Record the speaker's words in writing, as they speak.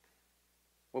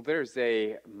Well, there's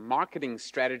a marketing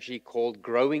strategy called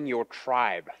growing your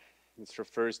tribe. This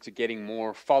refers to getting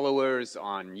more followers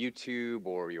on YouTube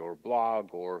or your blog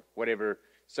or whatever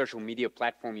social media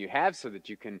platform you have so that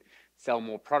you can sell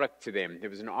more product to them. There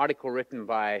was an article written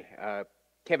by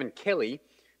Kevin Kelly,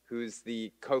 who's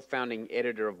the co-founding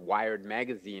editor of Wired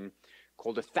magazine,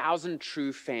 called 1,000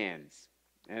 True Fans.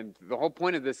 And the whole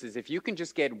point of this is if you can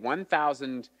just get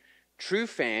 1,000 true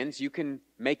fans, you can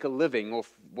make a living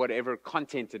off whatever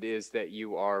content it is that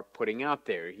you are putting out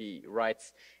there. He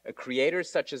writes, a creator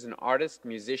such as an artist,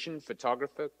 musician,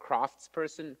 photographer,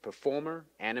 craftsperson, performer,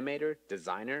 animator,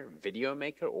 designer, video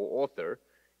maker, or author,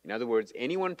 in other words,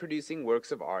 anyone producing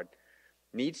works of art,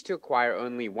 needs to acquire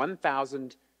only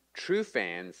 1,000 true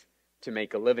fans to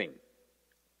make a living.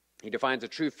 He defines a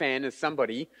true fan as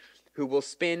somebody who will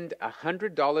spend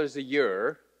 $100 a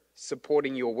year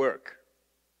supporting your work.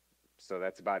 So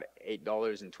that's about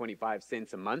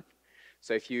 $8.25 a month.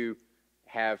 So if you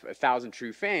have 1,000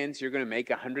 true fans, you're going to make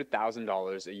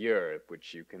 $100,000 a year,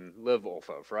 which you can live off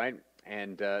of, right?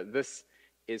 And this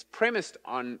is premised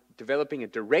on developing a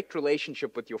direct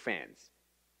relationship with your fans.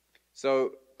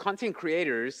 So content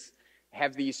creators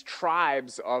have these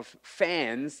tribes of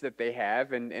fans that they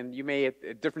have, and you may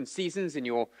at different seasons in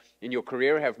your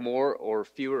career have more or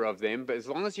fewer of them, but as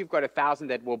long as you've got 1,000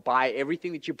 that will buy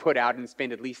everything that you put out and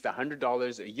spend at least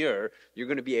 $100 a year, you're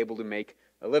going to be able to make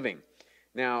a living.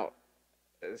 Now,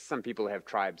 some people have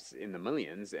tribes in the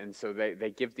millions, and so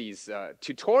they give these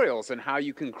tutorials on how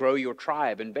you can grow your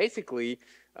tribe, and basically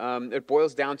it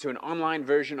boils down to an online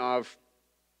version of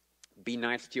be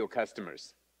nice to your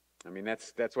customers. I mean,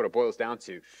 that's what it boils down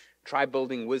to. Tribe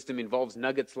building wisdom involves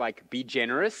nuggets like be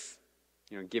generous,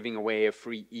 giving away a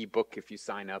free ebook if you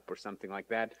sign up or something like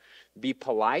that. Be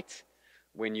polite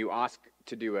when you ask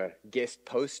to do a guest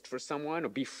post for someone, or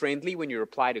be friendly when you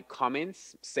reply to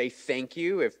comments. Say thank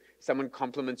you if someone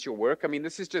compliments your work. I mean,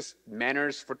 this is just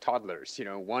manners for toddlers,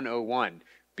 101.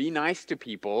 Be nice to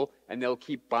people, and they'll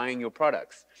keep buying your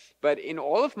products. But in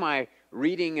all of my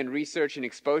reading and research and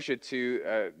exposure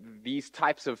to these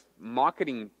types of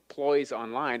marketing ploys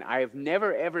online, I have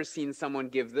never, ever seen someone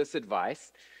give this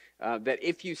advice, that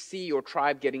if you see your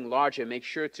tribe getting larger, make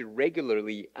sure to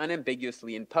regularly,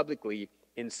 unambiguously, and publicly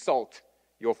insult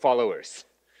your followers.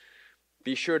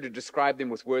 Be sure to describe them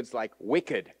with words like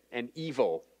wicked and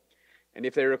evil. And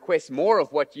if they request more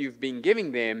of what you've been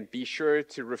giving them, be sure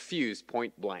to refuse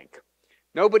point blank.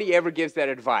 Nobody ever gives that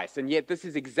advice, and yet this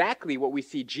is exactly what we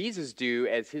see Jesus do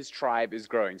as his tribe is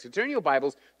growing. So turn your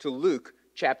Bibles to Luke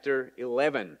chapter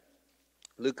 11.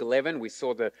 Luke 11, we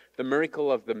saw the miracle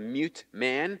of the mute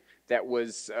man that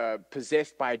was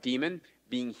possessed by a demon,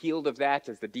 being healed of that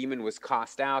as the demon was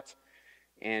cast out.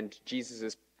 And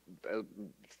Jesus'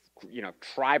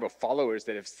 tribe of followers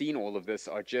that have seen all of this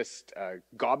are just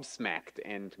gobsmacked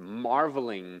and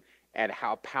marveling at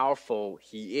how powerful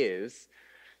he is.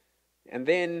 And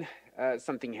then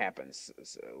something happens,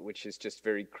 which is just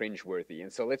very cringeworthy.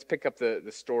 And so let's pick up the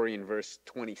story in verse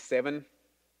 27.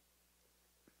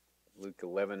 Luke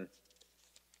 11,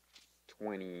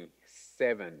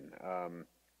 27.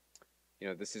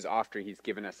 This is after he's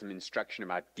given us some instruction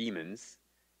about demons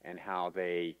and how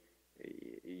they,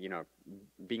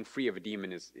 being free of a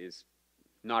demon is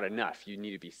not enough. You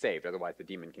need to be saved, otherwise the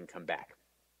demon can come back.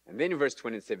 And then in verse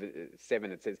 27,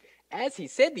 it says, as he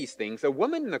said these things, a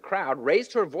woman in the crowd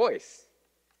raised her voice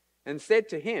and said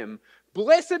to him,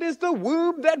 blessed is the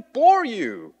womb that bore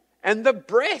you, and the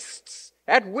breasts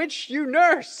at which you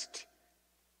nursed.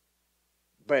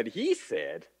 But he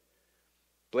said,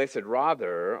 blessed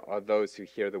rather are those who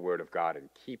hear the word of God and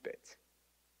keep it.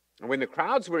 And when the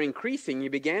crowds were increasing, he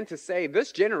began to say,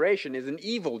 this generation is an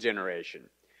evil generation.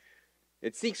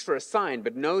 It seeks for a sign,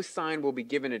 but no sign will be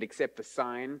given it except the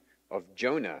sign of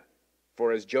Jonah.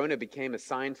 For as Jonah became a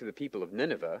sign to the people of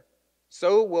Nineveh,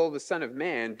 so will the Son of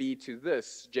Man be to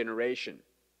this generation.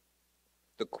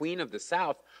 The queen of the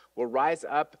south will rise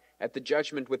up at the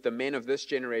judgment with the men of this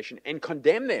generation and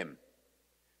condemn them.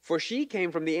 For she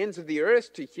came from the ends of the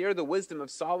earth to hear the wisdom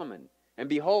of Solomon. And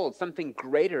behold, something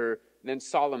greater than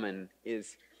Solomon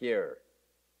is here.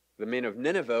 The men of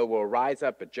Nineveh will rise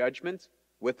up at judgment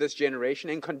with this generation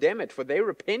and condemn it, for they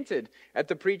repented at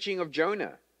the preaching of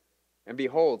Jonah. And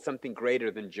behold, something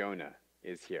greater than Jonah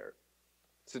is here.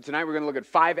 So tonight we're going to look at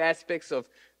 5 aspects of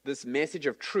this message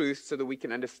of truth so that we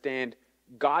can understand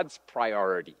God's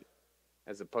priority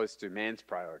as opposed to man's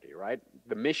priority, right?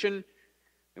 The mission,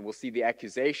 and we'll see the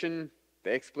accusation,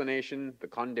 the explanation, the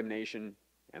condemnation,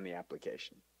 and the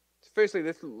application. Firstly,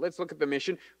 let's look at the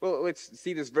mission. Well, let's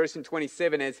see this verse in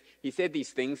 27 as he said these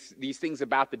things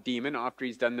about the demon after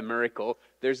he's done the miracle.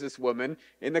 There's this woman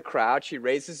in the crowd. She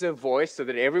raises her voice so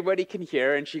that everybody can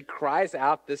hear, and she cries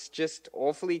out this just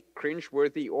awfully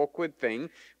cringeworthy, awkward thing.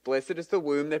 Blessed is the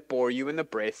womb that bore you and the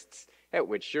breasts at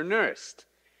which you're nursed.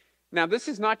 Now, this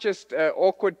is not just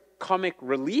awkward comic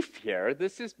relief here.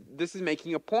 This is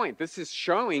making a point. This is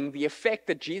showing the effect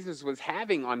that Jesus was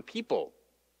having on people.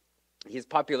 His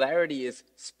popularity is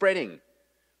spreading.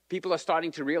 People are starting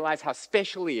to realize how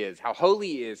special he is, how holy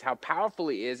he is, how powerful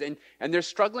he is, and they're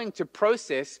struggling to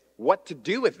process what to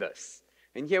do with this.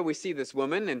 And here we see this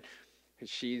woman, and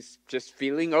she's just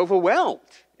feeling overwhelmed.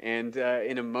 And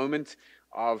in a moment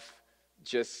of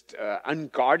just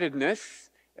unguardedness,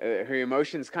 her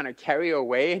emotions kind of carry her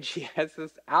away, and she has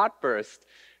this outburst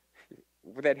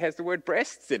that has the word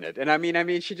breasts in it. And I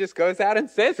mean, she just goes out and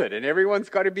says it, and everyone's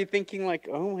got to be thinking like,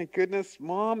 oh my goodness,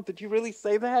 Mom, did you really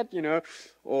say that?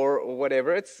 Or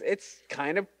whatever. It's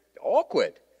kind of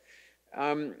awkward.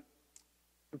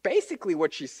 Basically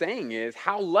what she's saying is,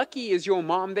 how lucky is your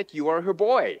mom that you are her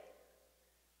boy?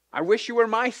 I wish you were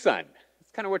my son.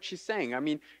 That's kind of what she's saying. I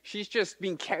mean, she's just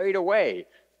being carried away.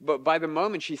 But by the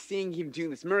moment she's seeing him doing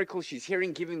this miracle, she's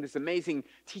giving this amazing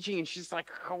teaching, and she's like,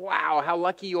 oh, wow, how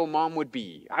lucky your mom would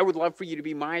be. I would love for you to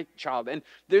be my child. And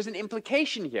there's an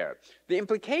implication here. The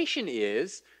implication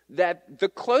is that the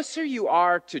closer you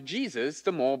are to Jesus,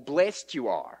 the more blessed you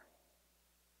are.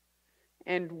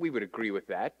 And we would agree with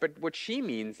that. But what she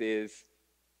means is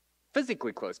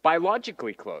physically close,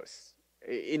 biologically close,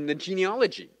 in the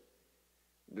genealogy.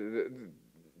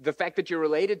 The fact that you're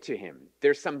related to him,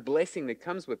 there's some blessing that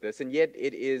comes with this, and yet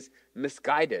it is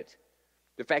misguided.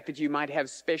 The fact that you might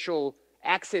have special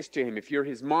access to him. If you're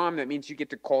his mom, that means you get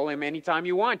to call him anytime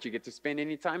you want. You get to spend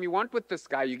any time you want with this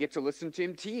guy. You get to listen to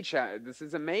him teach. This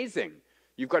is amazing.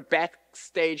 You've got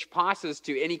backstage passes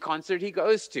to any concert he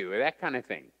goes to, that kind of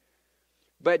thing.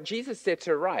 But Jesus sets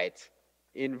her right.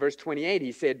 In verse 28,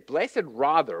 he said, blessed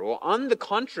rather, or on the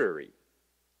contrary,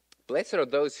 blessed are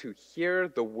those who hear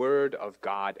the word of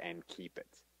God and keep it.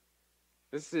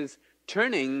 This is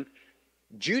turning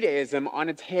Judaism on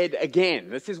its head again.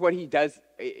 This is what he does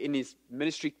in his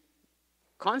ministry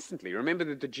constantly. Remember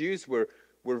that the Jews were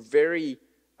very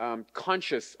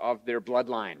conscious of their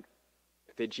bloodline,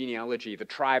 their genealogy, the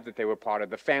tribe that they were part of,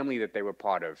 the family that they were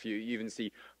part of. You even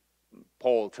see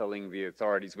Paul telling the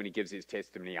authorities when he gives his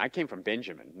testimony, I came from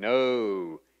Benjamin.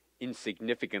 No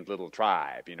insignificant little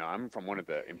tribe. I'm from one of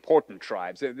the important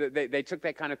tribes. They took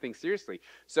that kind of thing seriously.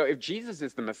 So if Jesus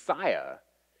is the Messiah,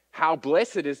 how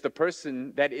blessed is the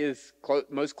person that is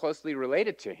most closely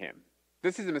related to him?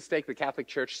 This is a mistake the Catholic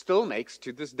Church still makes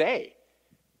to this day.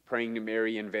 Praying to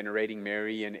Mary and venerating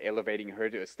Mary and elevating her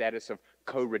to a status of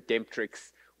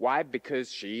co-redemptrix. Why?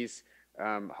 Because she's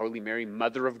Holy Mary,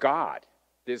 Mother of God.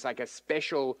 There's like a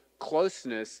special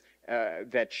closeness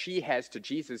that she has to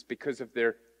Jesus because of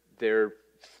their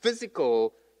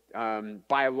physical,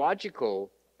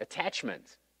 biological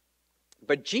attachment.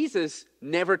 But Jesus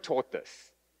never taught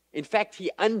this. In fact, he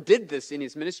undid this in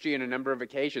his ministry on a number of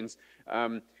occasions.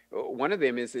 One of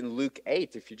them is in Luke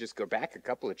 8. If you just go back a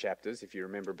couple of chapters, if you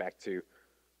remember back to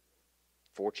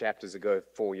 4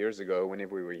 years ago,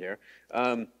 whenever we were here.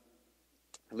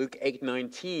 Luke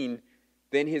 8:19.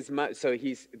 Then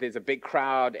there's a big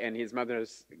crowd, and his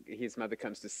mother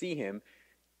comes to see him.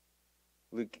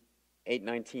 Luke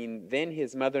 8:19, then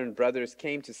his mother and brothers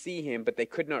came to see him, but they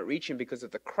could not reach him because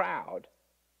of the crowd.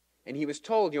 And he was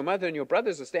told, your mother and your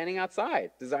brothers are standing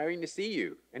outside, desiring to see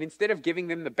you. And instead of giving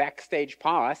them the backstage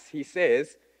pass, he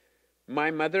says,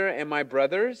 my mother and my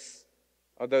brothers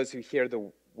are those who hear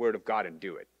the word of God and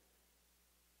do it.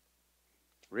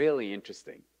 Really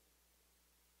interesting.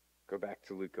 Go back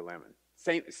to Luke 11.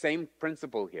 Same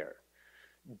principle here.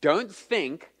 Don't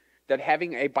think that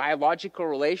having a biological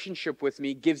relationship with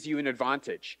me gives you an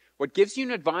advantage. What gives you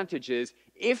an advantage is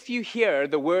if you hear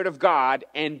the word of God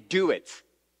and do it.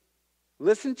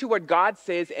 Listen to what God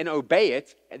says and obey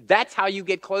it. That's how you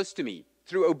get close to me,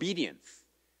 through obedience.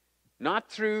 Not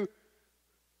through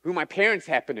who my parents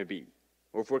happen to be,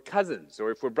 or if we're cousins,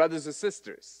 or if we're brothers or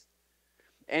sisters.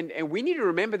 And we need to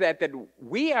remember that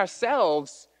we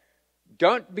ourselves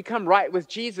don't become right with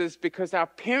Jesus because our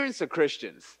parents are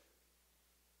Christians.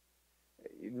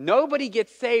 Nobody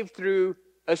gets saved through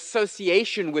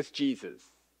association with Jesus.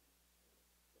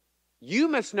 You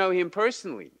must know him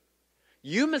personally.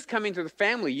 You must come into the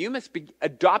family. You must be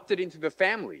adopted into the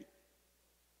family.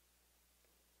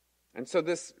 And so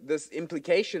this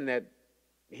implication that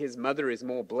his mother is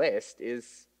more blessed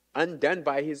is undone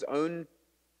by his own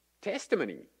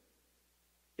testimony.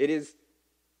 It is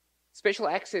Special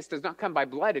access does not come by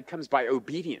blood, it comes by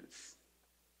obedience.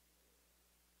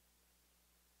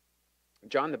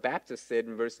 John the Baptist said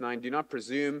in verse 9, do not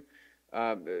presume,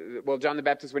 John the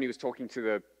Baptist, when he was talking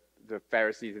to the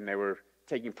Pharisees and they were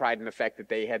taking pride in the fact that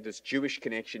they had this Jewish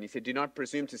connection, he said, do not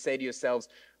presume to say to yourselves,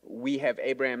 we have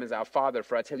Abraham as our father,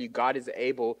 for I tell you, God is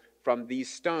able from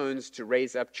these stones to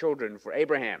raise up children for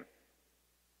Abraham.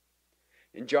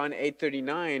 In John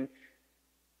 8:39,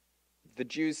 the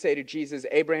Jews say to Jesus,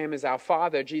 Abraham is our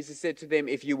father. Jesus said to them,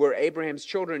 if you were Abraham's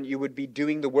children, you would be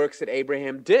doing the works that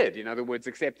Abraham did. In other words,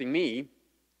 accepting me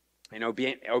and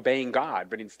obeying God,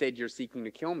 but instead you're seeking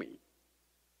to kill me.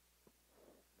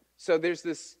 So there's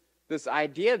this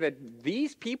idea that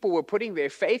these people were putting their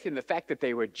faith in the fact that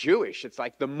they were Jewish. It's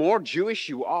like the more Jewish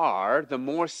you are, the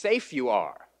more safe you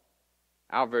are.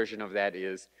 Our version of that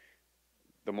is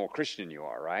the more Christian you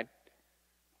are, right?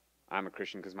 I'm a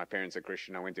Christian because my parents are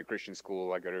Christian. I went to Christian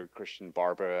school. I go to a Christian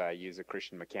barber. I use a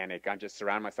Christian mechanic. I just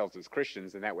surround myself with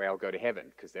Christians, and that way I'll go to heaven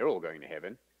because they're all going to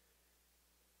heaven.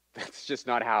 That's just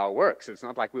not how it works. It's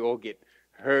not like we all get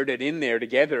herded in there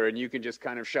together and you can just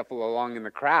kind of shuffle along in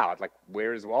the crowd. Like,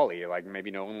 where's Wally? Like, maybe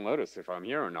no one will notice if I'm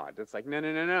here or not. It's like,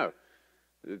 no.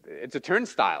 It's a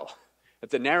turnstile.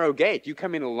 It's a narrow gate. You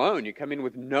come in alone. You come in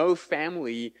with no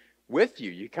family with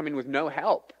you. You come in with no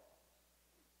help.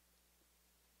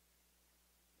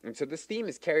 And so this theme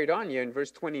is carried on here in verse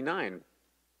 29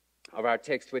 of our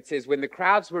text, where it says, when the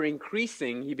crowds were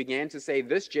increasing, he began to say,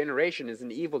 this generation is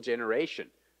an evil generation.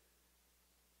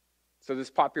 So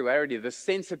this popularity, the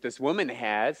sense that this woman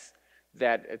has,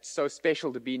 that it's so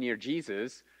special to be near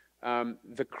Jesus,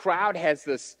 the crowd has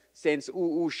this sense,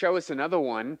 ooh, show us another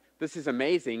one. This is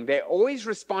amazing. They always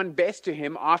respond best to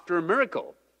him after a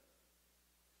miracle.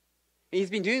 He's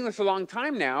been doing this a long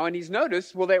time now, and he's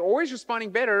noticed, well, they're always responding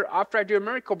better after I do a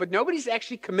miracle, but nobody's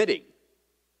actually committing.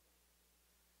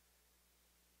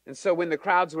 And so when the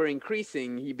crowds were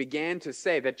increasing, he began to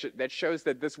say that shows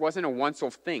that this wasn't a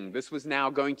once-off thing. This was now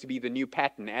going to be the new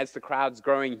pattern. As the crowd's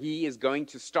growing, he is going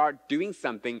to start doing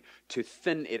something to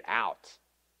thin it out.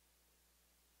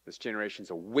 This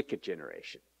generation's a wicked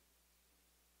generation.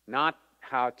 Not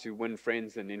how to win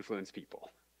friends and influence people.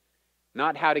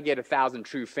 Not how to get 1,000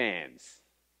 true fans.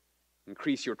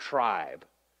 Increase your tribe.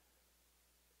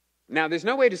 Now, there's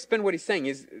no way to spin what he's saying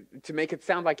is to make it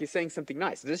sound like he's saying something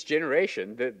nice. This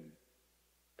generation, the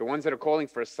ones that are calling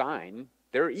for a sign,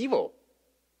 they're evil.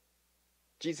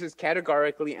 Jesus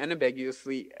categorically,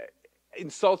 unambiguously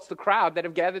insults the crowd that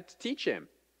have gathered to teach him.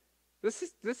 This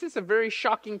is a very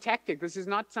shocking tactic. This is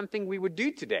not something we would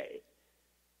do today.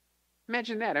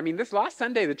 Imagine that. I mean, this last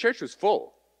Sunday, the church was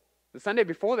full. The Sunday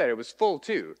before that, it was full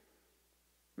too.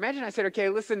 Imagine I said, okay,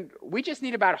 listen, we just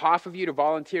need about half of you to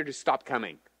volunteer to stop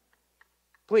coming.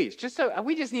 Please,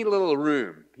 we just need a little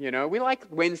room, you know. We like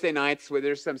Wednesday nights where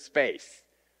there's some space.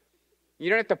 You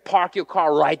don't have to park your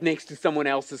car right next to someone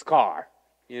else's car,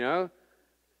 you know.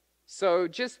 So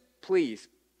just please,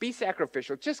 be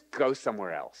sacrificial. Just go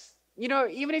somewhere else. You know,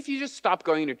 even if you just stop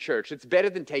going to church, it's better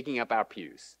than taking up our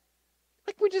pews.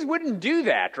 Like, we just wouldn't do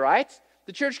that, right?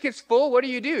 The church gets full, what do?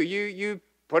 You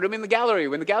put them in the gallery.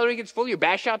 When the gallery gets full, you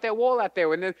bash out that wall out there.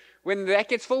 When that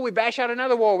gets full, we bash out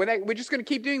another wall. We're just going to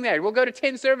keep doing that. We'll go to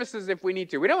 10 services if we need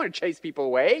to. We don't want to chase people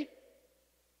away.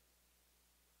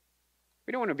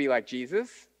 We don't want to be like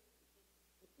Jesus.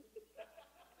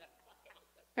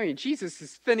 I mean, Jesus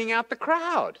is thinning out the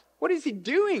crowd. What is he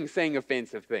doing saying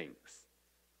offensive things?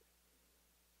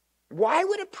 Why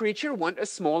would a preacher want a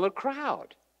smaller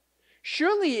crowd?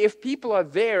 Surely if people are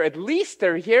there, at least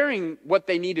they're hearing what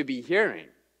they need to be hearing.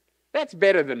 That's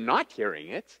better than not hearing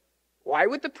it. Why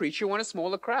would the preacher want a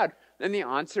smaller crowd? And the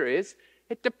answer is,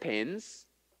 it depends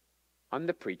on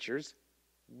the preacher's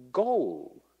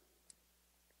goal.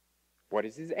 What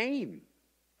is his aim?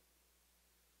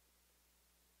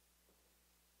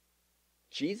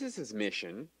 Jesus'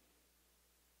 mission,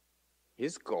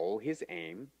 his goal, his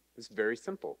aim, is very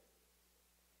simple.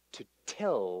 To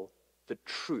tell the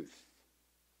truth.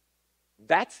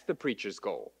 That's the preacher's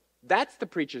goal. That's the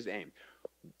preacher's aim.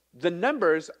 The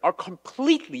numbers are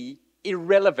completely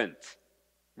irrelevant.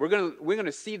 We're going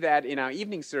to see that in our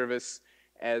evening service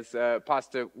as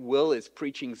Pastor Will is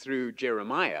preaching through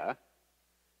Jeremiah.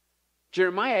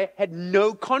 Jeremiah had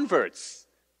no converts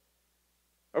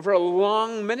over a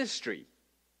long ministry.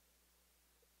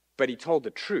 But he told the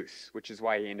truth, which is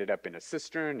why he ended up in a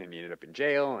cistern, and he ended up in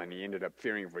jail, and he ended up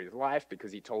fearing for his life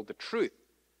because he told the truth.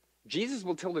 Jesus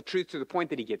will tell the truth to the point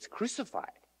that he gets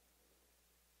crucified.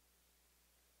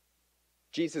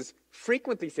 Jesus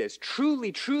frequently says,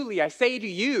 truly, truly, I say to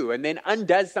you, and then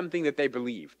undoes something that they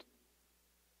believed.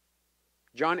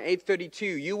 John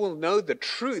 8:32, you will know the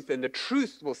truth, and the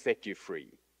truth will set you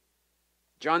free.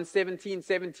 John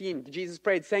 17:17, Jesus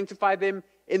prayed, sanctify them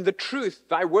in the truth.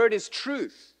 Thy word is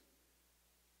truth.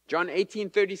 John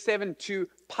 18:37, to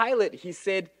Pilate, he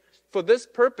said, for this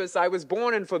purpose I was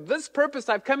born, and for this purpose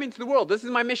I've come into the world. This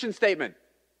is my mission statement.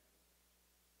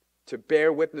 To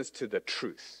bear witness to the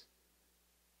truth.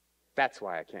 That's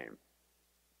why I came.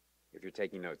 If you're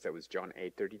taking notes, that was John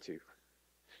 8:32,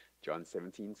 John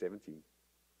 17:17,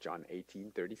 John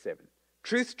 18:37.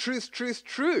 Truth, truth, truth,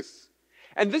 truth.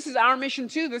 And this is our mission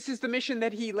too. This is the mission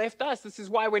that he left us. This is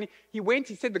why when he went,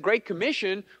 he said the Great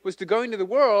Commission was to go into the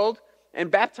world and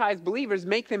baptize believers,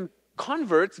 make them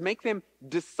converts, make them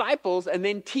disciples, and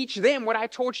then teach them what I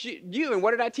taught you. And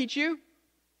what did I teach you?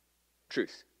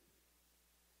 Truth.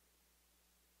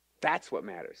 That's what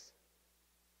matters.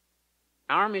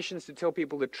 Our mission is to tell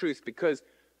people the truth, because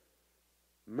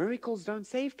miracles don't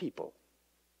save people.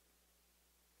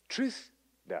 Truth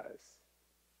does.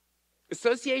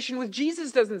 Association with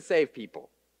Jesus doesn't save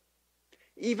people.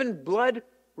 Even blood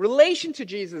relation to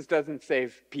Jesus doesn't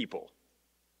save people.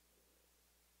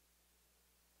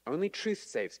 Only truth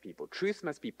saves people. Truth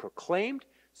must be proclaimed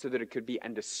so that it could be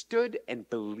understood and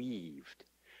believed,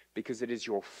 because it is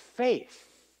your faith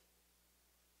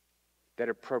that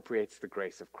appropriates the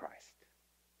grace of Christ.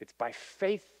 It's by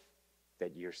faith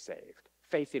that you're saved.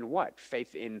 Faith in what?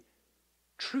 Faith in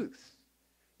truth.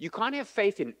 You can't have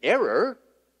faith in error.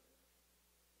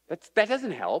 That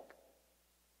doesn't help.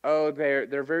 Oh,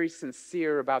 they're very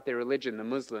sincere about their religion, the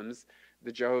Muslims,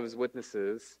 the Jehovah's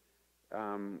Witnesses.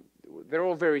 They're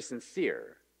all very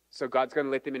sincere. So God's going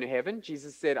to let them into heaven?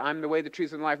 Jesus said, I'm the way, the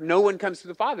truth, and the life. No one comes to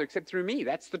the Father except through me.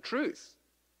 That's the truth.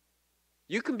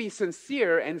 You can be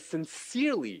sincere and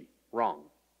sincerely wrong.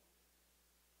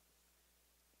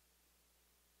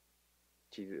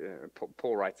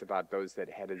 Paul writes about those that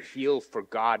had a zeal for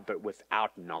God but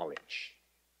without knowledge.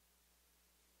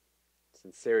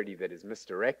 Sincerity that is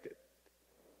misdirected.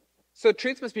 So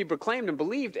truth must be proclaimed and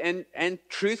believed, and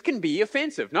truth can be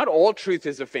offensive. Not all truth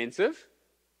is offensive.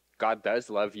 God does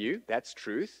love you, that's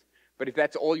truth. But if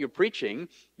that's all you're preaching,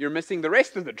 you're missing the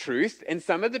rest of the truth, and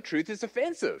some of the truth is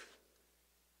offensive.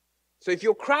 So if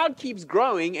your crowd keeps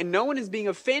growing and no one is being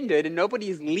offended and nobody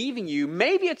is leaving you,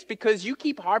 maybe it's because you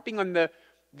keep harping on the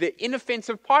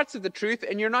inoffensive parts of the truth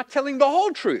and you're not telling the whole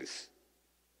truth.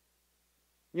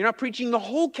 You're not preaching the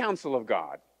whole counsel of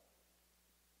God.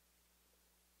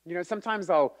 You know, sometimes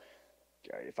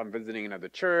if I'm visiting another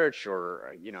church,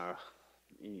 or,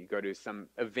 you go to some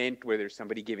event where there's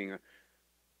somebody giving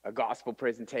a gospel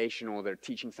presentation, or they're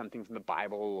teaching something from the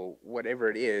Bible, or whatever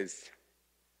it is.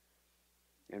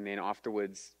 And then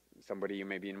afterwards, somebody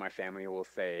maybe in my family will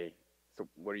say, so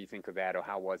what do you think of that? Or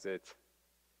how was it?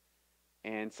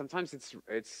 And sometimes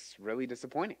it's really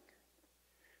disappointing.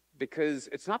 Because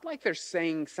it's not like they're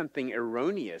saying something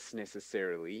erroneous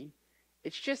necessarily.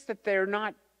 It's just that they're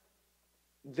not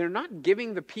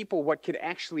giving the people what could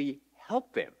actually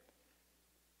help them.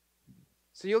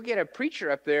 So you'll get a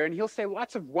preacher up there and he'll say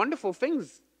lots of wonderful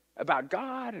things about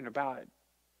God and about,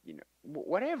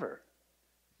 whatever.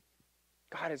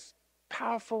 God is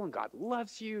powerful and God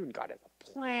loves you and God has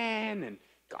a plan and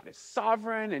God is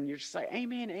sovereign, and you're just like,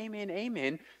 amen, amen,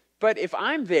 amen. But if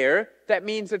I'm there, that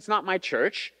means it's not my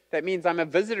church. That means I'm a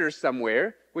visitor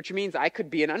somewhere, which means I could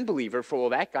be an unbeliever for all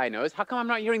that guy knows. How come I'm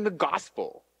not hearing the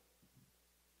gospel?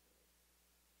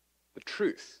 The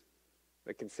truth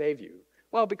that can save you.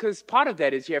 Well, because part of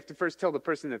that is you have to first tell the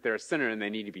person that they're a sinner and they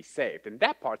need to be saved. And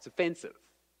that part's offensive.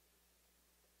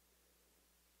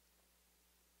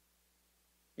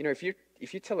 If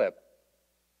you tell a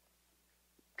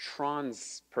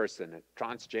trans person, a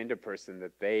transgender person,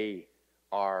 that they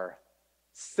are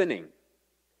sinning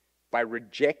by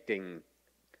rejecting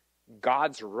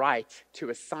God's right to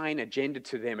assign a gender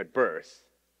to them at birth,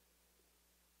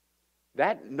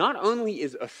 that not only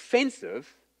is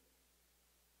offensive,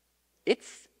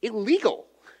 it's illegal.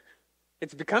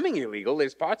 It's becoming illegal.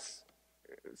 There's parts,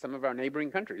 some of our neighboring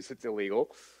countries, it's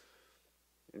illegal.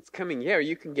 It's coming here.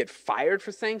 You can get fired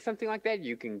for saying something like that.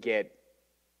 You can get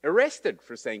arrested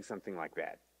for saying something like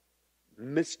that.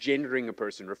 Misgendering a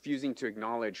person, refusing to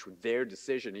acknowledge their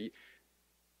decision.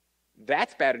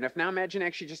 That's bad enough. Now imagine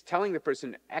actually just telling the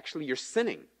person, actually, you're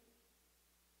sinning.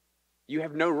 You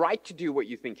have no right to do what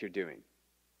you think you're doing.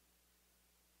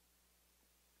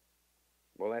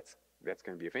 Well, that's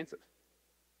going to be offensive.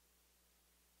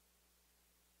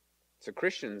 So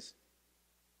Christians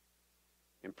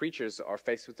and preachers are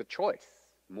faced with a choice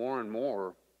more and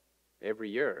more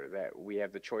every year, that we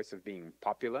have the choice of being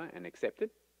popular and accepted,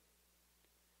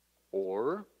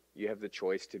 or you have the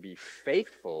choice to be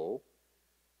faithful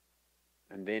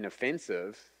and then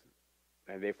offensive,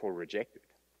 and therefore rejected.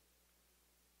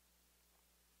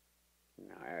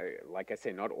 Like I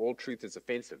say, not all truth is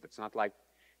offensive. It's not like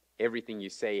everything you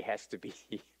say has to be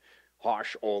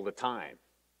harsh all the time.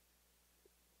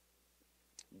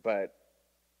 But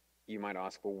you might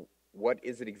ask, well, what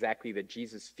is it exactly that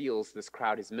Jesus feels this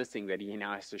crowd is missing, that he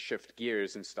now has to shift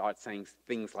gears and start saying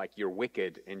things like you're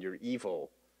wicked and you're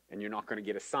evil and you're not going to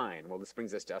get a sign? Well, this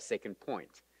brings us to our second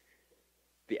point.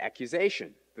 The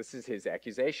accusation. This is his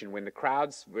accusation. When the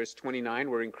crowds, verse 29,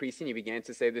 were increasing, he began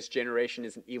to say, this generation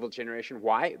is an evil generation.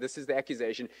 Why? This is the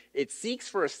accusation. It seeks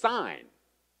for a sign,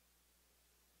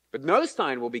 but no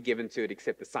sign will be given to it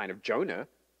except the sign of Jonah.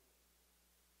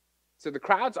 So the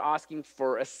crowd's asking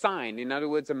for a sign, in other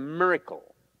words, a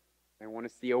miracle. They want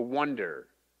to see a wonder.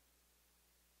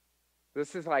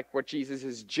 This is like what Jesus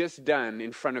has just done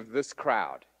in front of this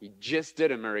crowd. He just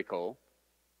did a miracle,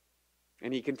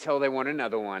 and he can tell they want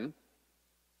another one.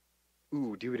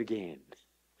 Ooh, do it again.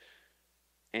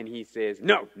 And he says,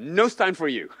 no sign for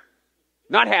you.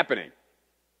 Not happening.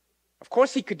 Of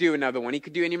course he could do another one. He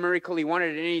could do any miracle he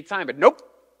wanted at any time, but nope.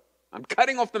 I'm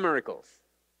cutting off the miracles.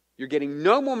 You're getting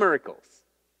no more miracles.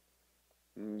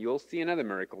 And you'll see another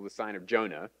miracle, the sign of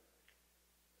Jonah.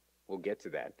 We'll get to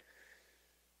that.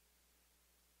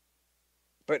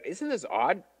 But isn't this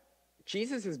odd?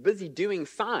 Jesus is busy doing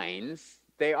signs.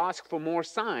 They ask for more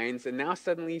signs, and now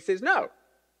suddenly he says no.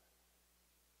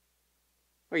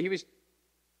 Well, he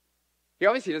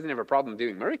obviously doesn't have a problem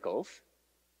doing miracles.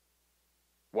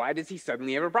 Why does he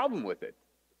suddenly have a problem with it?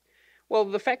 Well,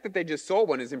 the fact that they just saw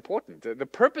one is important. The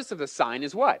purpose of the sign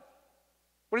is what?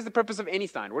 What is the purpose of any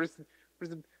sign?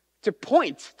 To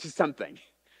point to something.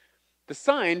 The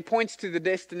sign points to the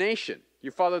destination.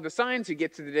 You follow the signs, you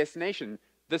get to the destination.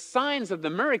 The signs of the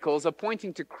miracles are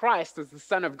pointing to Christ as the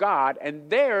Son of God, and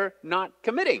they're not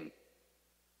committing.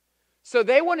 So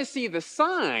they want to see the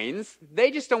signs,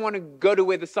 they just don't want to go to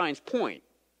where the signs point.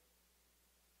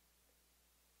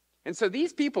 And so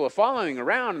these people are following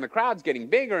around, and the crowd's getting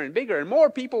bigger and bigger, and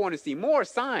more people want to see more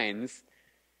signs,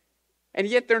 and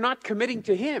yet they're not committing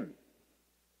to him.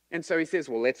 And so he says,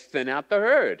 well, let's thin out the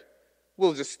herd.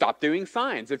 We'll just stop doing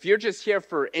signs. If you're just here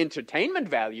for entertainment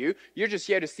value, you're just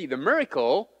here to see the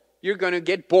miracle, you're going to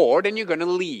get bored and you're going to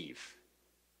leave.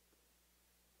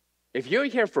 If you're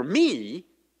here for me,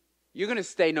 you're going to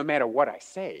stay no matter what I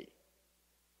say.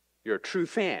 You're a true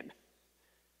fan.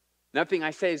 Nothing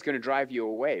I say is going to drive you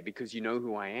away because you know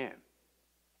who I am.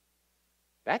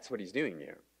 That's what he's doing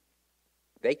here.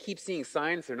 They keep seeing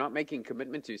signs. They're not making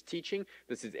commitment to his teaching.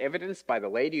 This is evidenced by the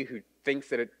lady who thinks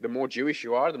that the more Jewish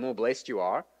you are, the more blessed you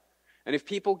are. And if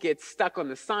people get stuck on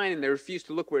the sign and they refuse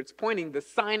to look where it's pointing, the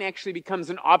sign actually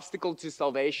becomes an obstacle to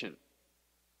salvation.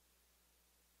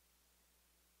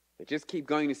 They just keep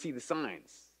going to see the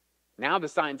signs. Now the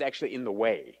sign's actually in the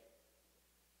way,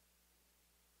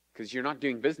 because you're not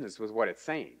doing business with what it's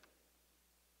saying.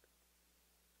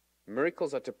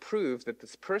 Miracles are to prove that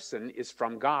this person is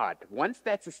from God. Once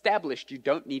that's established, you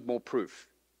don't need more proof.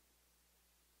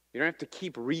 You don't have to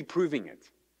keep reproving it.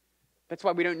 That's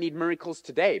why we don't need miracles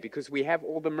today, because we have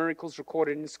all the miracles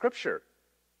recorded in the Scripture.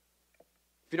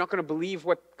 If you're not going to believe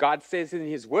what God says in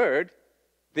His Word,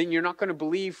 then you're not going to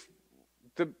believe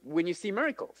when you see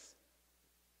miracles.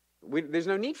 There's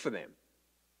no need for them.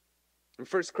 In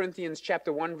 1 Corinthians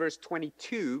chapter 1, verse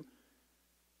 22,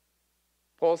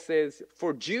 Paul says,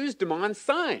 for Jews demand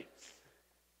signs.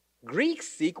 Greeks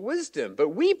seek wisdom, but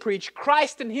we preach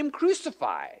Christ and Him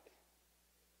crucified.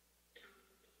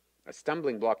 A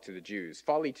stumbling block to the Jews,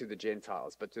 folly to the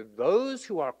Gentiles, but to those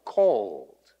who are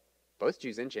called, both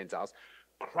Jews and Gentiles,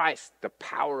 Christ, the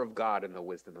power of God and the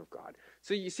wisdom of God.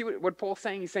 So you see what Paul's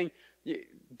saying? He's saying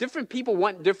different people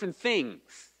want different things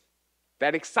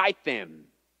that excite them.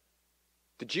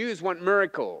 The Jews want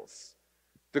miracles.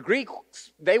 The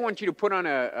Greeks, they want you to put on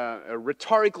a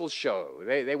rhetorical show.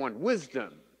 They want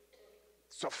wisdom.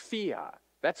 Sophia.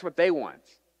 That's what they want.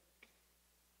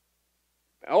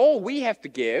 All we have to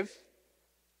give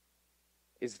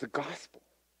is the gospel.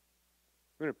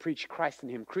 We're going to preach Christ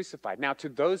and Him crucified. Now, to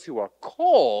those who are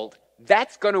called,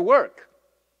 that's going to work.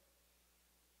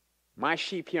 My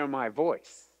sheep hear my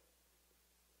voice.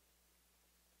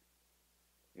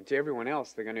 And to everyone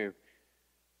else, they're going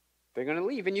to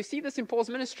leave. And you see this in Paul's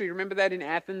ministry. Remember that in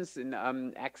Athens in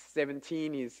Acts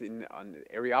 17. He's on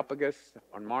Areopagus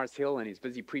on Mars Hill, and he's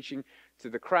busy preaching to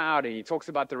the crowd, and he talks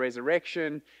about the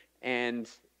resurrection. And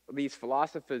these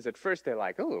philosophers, at first, they're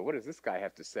like, oh, what does this guy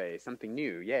have to say? Something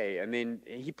new, yay. And then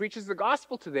he preaches the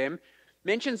gospel to them,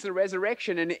 mentions the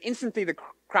resurrection, and instantly the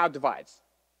crowd divides.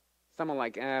 Some are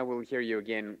like, we'll hear you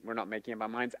again. We're not making up our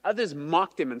minds. Others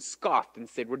mocked him and scoffed and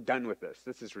said, we're done with this.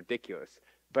 This is ridiculous.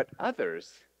 But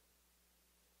others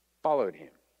followed him.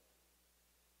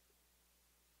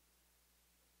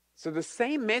 So the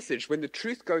same message, when the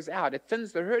truth goes out, it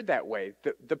thins the herd that way.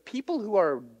 The people who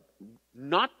are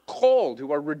not called,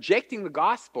 who are rejecting the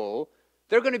gospel,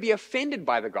 they're going to be offended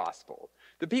by the gospel.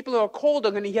 The people who are called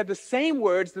are going to hear the same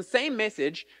words, the same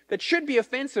message that should be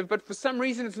offensive, but for some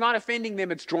reason it's not offending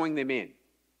them, it's drawing them in.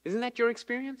 Isn't that your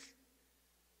experience?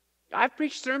 I've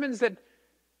preached sermons that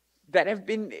have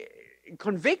been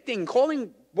convicting,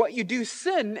 calling what you do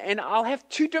sin, and I'll have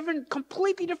two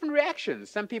completely different reactions.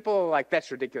 Some people are like,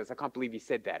 that's ridiculous. I can't believe you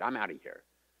said that. I'm out of here.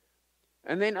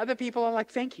 And then other people are like,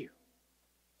 thank you.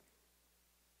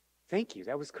 Thank you.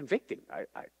 That was convicting.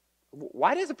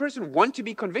 Why does a person want to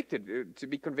be convicted? To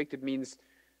be convicted means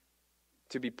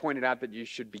to be pointed out that you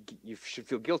should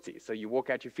feel guilty. So you walk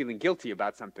out, you're feeling guilty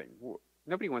about something.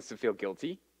 Nobody wants to feel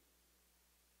guilty,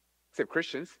 except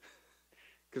Christians,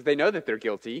 because they know that they're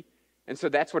guilty. And so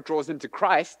that's what draws them to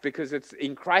Christ, because it's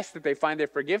in Christ that they find their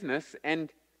forgiveness.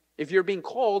 And if you're being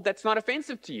called, that's not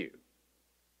offensive to you.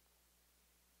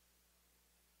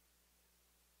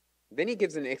 Then he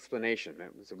gives an explanation.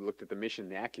 So we looked at the mission,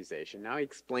 the accusation. Now he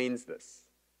explains this,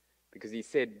 because he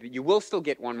said, you will still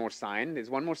get one more sign. There's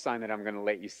one more sign that I'm going to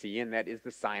let you see, and that is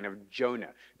the sign of Jonah.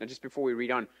 Now, just before we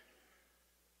read on,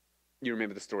 you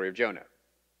remember the story of Jonah.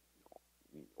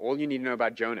 All you need to know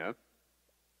about Jonah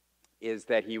is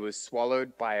that he was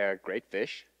swallowed by a great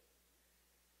fish,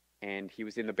 and he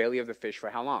was in the belly of the fish for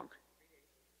how long? 3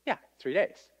 days. Yeah, 3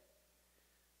 days.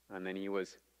 And then he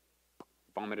was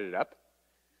vomited up,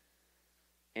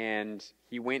 and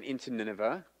he went into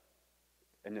Nineveh,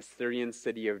 an Assyrian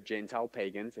city of Gentile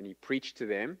pagans, and he preached to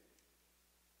them.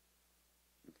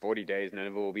 In 40 days,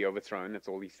 Nineveh will be overthrown. That's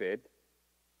all he said.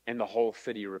 And the whole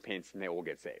city repents, and they all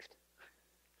get saved.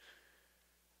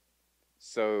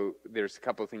 So there's a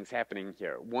couple of things happening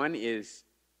here. One is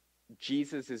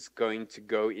Jesus is going to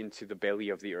go into the belly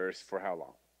of the earth for how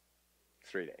long?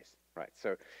 3 days, right?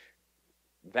 So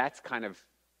that's kind of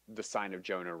the sign of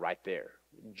Jonah right there.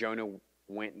 Jonah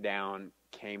went down,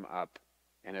 came up,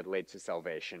 and it led to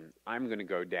salvation. I'm going to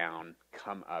go down,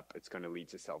 come up, it's going to lead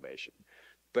to salvation.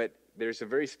 But there's a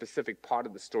very specific part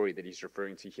of the story that he's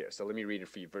referring to here. So let me read it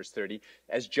for you, verse 30.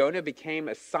 As Jonah became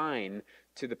a sign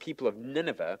to the people of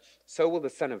Nineveh, so will the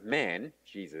Son of Man,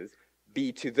 Jesus,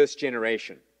 be to this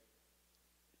generation.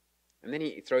 And then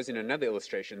he throws in another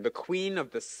illustration. The queen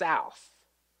of the south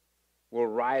will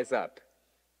rise up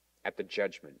at the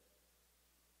judgment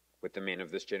with the men of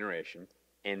this generation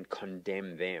and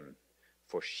condemn them.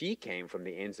 For she came from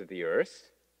the ends of the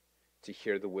earth to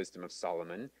hear the wisdom of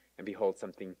Solomon, and behold,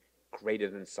 something greater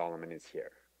than Solomon is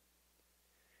here.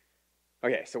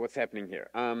 Okay, so what's happening here?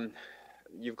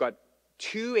 You've got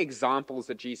two examples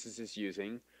that Jesus is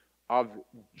using of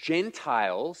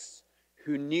Gentiles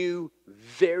who knew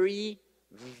very,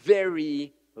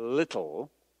 very little,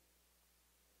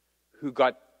 who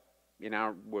got, in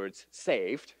our words,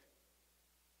 saved.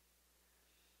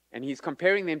 And he's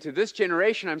comparing them to this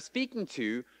generation I'm speaking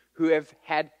to, who have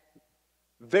had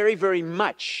very, very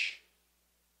much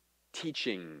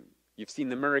teaching. You've seen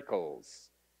the miracles.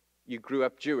 You grew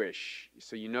up Jewish,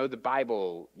 so you know the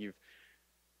Bible.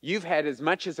 You've had as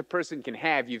much as a person can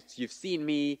have. You've seen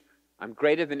me. I'm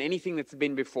greater than anything that's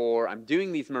been before. I'm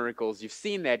doing these miracles. You've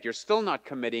seen that. You're still not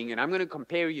committing. And I'm going to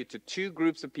compare you to two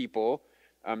groups of people,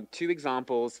 two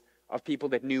examples of people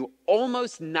that knew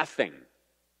almost nothing.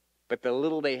 But the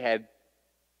little they had,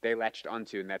 they latched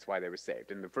onto, and that's why they were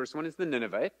saved. And the first one is the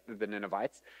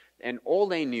Ninevites. And all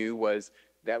they knew was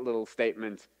that little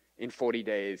statement, in 40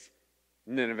 days,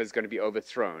 Nineveh is going to be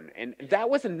overthrown. And that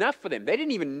was enough for them. They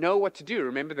didn't even know what to do.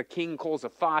 Remember, the king calls a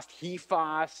fast. He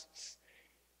fasts.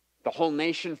 The whole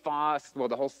nation fasts. Well,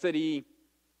 the whole city.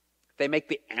 They make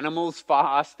the animals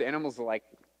fast. The animals are like,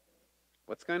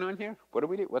 what's going on here? What do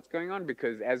we do? What's going on?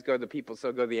 Because as go the people,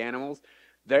 so go the animals.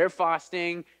 They're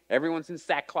fasting. Everyone's in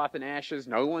sackcloth and ashes.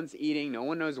 No one's eating. No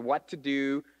one knows what to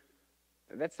do.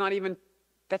 That's not even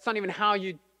how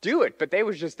you do it. But they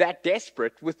were just that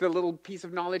desperate with the little piece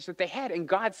of knowledge that they had. And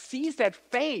God sees that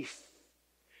faith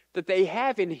that they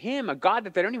have in him, a God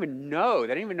that they don't even know.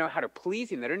 They don't even know how to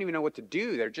please him. They don't even know what to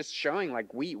do. They're just showing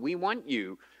like, we want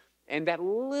you. And that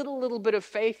little bit of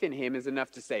faith in him is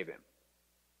enough to save them.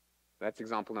 That's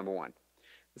example number one.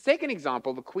 The second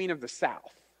example, the queen of the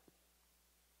south.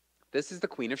 This is the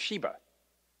queen of Sheba.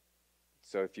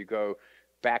 So if you go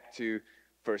back to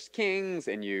 1 Kings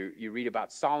and you read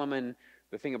about Solomon,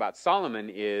 the thing about Solomon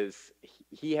is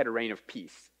he had a reign of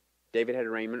peace. David had a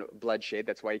reign of bloodshed.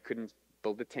 That's why he couldn't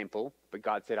build the temple, but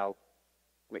God said, I'll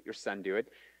let your son do it.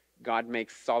 God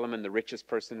makes Solomon the richest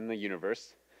person in the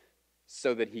universe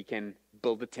so that he can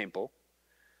build the temple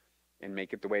and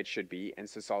make it the way it should be. And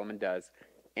so Solomon does.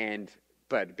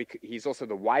 But he's also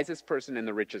the wisest person and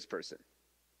the richest person.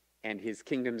 And his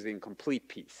kingdom's in complete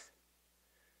peace.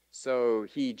 So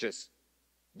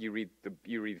you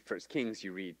read First Kings,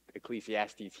 you read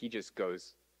Ecclesiastes, he just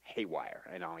goes haywire.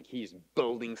 Like he's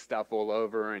building stuff all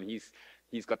over, and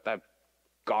he's got the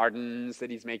gardens that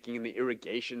he's making and the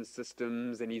irrigation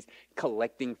systems, and he's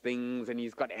collecting things, and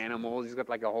he's got animals. He's got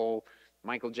like a whole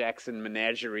Michael Jackson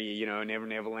menagerie,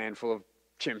 Neverland full of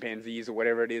chimpanzees or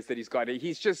whatever it is that he's got.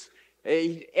 He's just,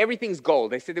 everything's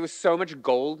gold. They said there was so much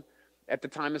gold at the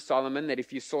time of Solomon that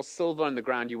if you saw silver on the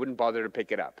ground, you wouldn't bother to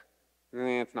pick it up.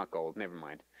 It's not gold, never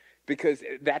mind. Because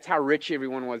that's how rich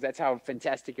everyone was. That's how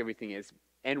fantastic everything is.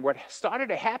 And what started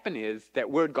to happen is that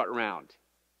word got around.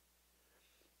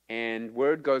 And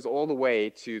word goes all the way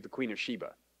to the Queen of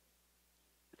Sheba,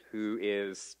 who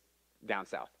is down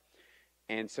south.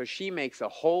 And so she makes a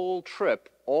whole trip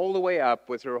all the way up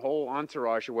with her whole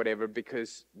entourage or whatever,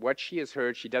 because what she has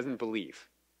heard, she doesn't believe,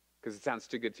 because it sounds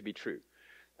too good to be true.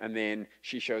 And then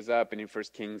she shows up, and in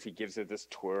First Kings, he gives her this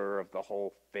tour of the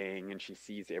whole thing, and she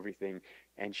sees everything,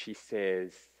 and she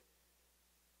says,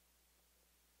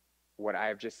 what I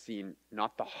have just seen,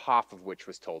 not the half of which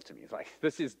was told to me. It's like,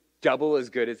 this is double as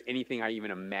good as anything I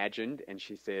even imagined. And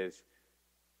she says,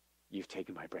 you've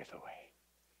taken my breath away.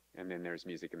 And then there's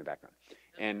music in the background.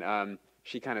 And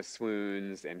she kind of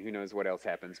swoons, and who knows what else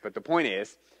happens. But the point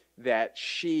is that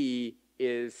she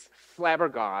is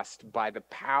flabbergasted by the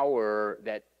power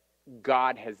that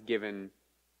God has given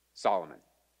Solomon.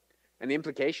 And the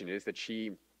implication is that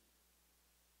she,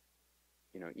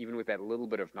 even with that little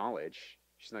bit of knowledge,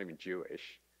 she's not even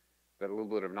Jewish, that little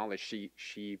bit of knowledge,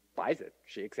 she buys it.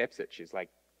 She accepts it. She's like,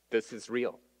 this is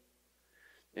real.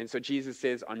 And so Jesus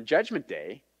says, on Judgment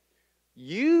Day,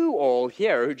 you all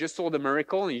here who just saw the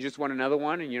miracle and you just want another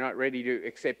one and you're not ready to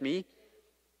accept me,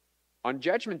 on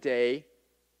Judgment Day,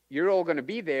 you're all going to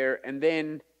be there, and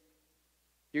then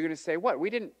you're going to say, what? We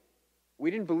didn't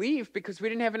believe because we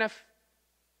didn't have enough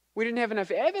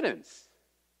evidence.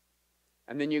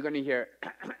 And then you're going to hear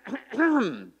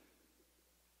from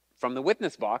the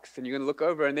witness box, and you're going to look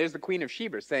over, and there's the Queen of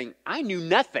Sheba saying, I knew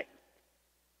nothing,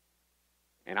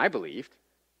 and I believed.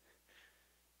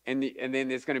 And then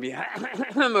there's going to be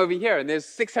over here, and there's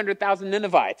 600,000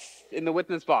 Ninevites in the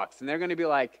witness box, and they're going to be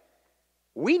like,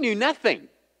 we knew nothing,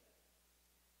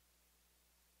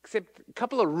 except a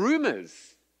couple of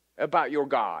rumors about your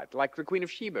God, like the Queen of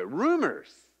Sheba,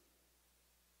 rumors.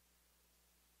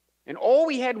 And all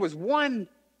we had was one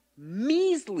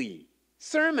measly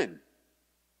sermon.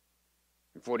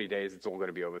 In 40 days, it's all going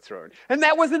to be overthrown. And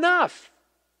that was enough.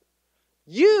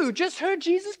 You just heard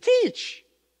Jesus teach.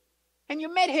 And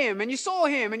you met him, and you saw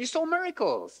him, and you saw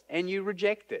miracles, and you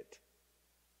rejected.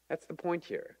 That's the point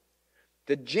here.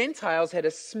 The Gentiles had a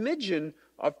smidgen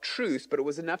of truth, but it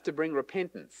was enough to bring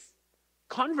repentance.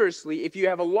 Conversely, if you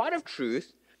have a lot of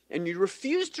truth, and you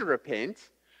refuse to repent,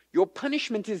 your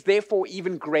punishment is therefore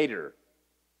even greater,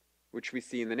 which we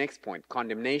see in the next point,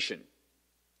 condemnation.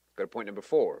 Go to point number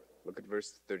 4. Look at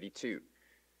verse 32.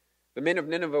 The men of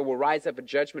Nineveh will rise up at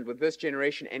judgment with this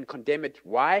generation and condemn it.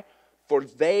 Why? For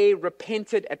they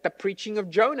repented at the preaching of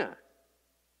Jonah.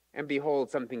 And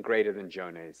behold, something greater than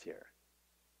Jonah is here.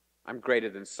 I'm greater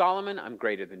than Solomon. I'm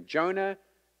greater than Jonah.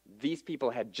 These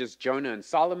people had just Jonah and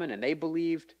Solomon, and they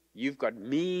believed. You've got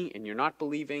me, and you're not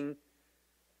believing.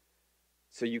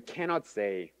 So you cannot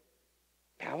say,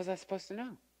 how was I supposed to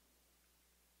know?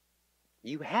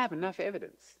 You have enough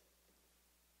evidence.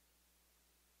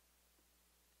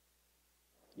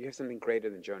 You have something greater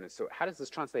than Jonah. So how does this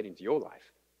translate into your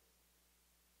life?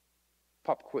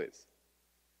 Pop quiz.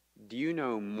 Do you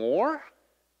know more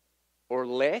or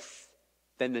less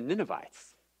than the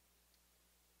Ninevites?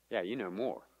 Yeah, you know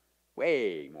more.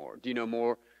 Way more. Do you know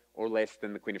more or less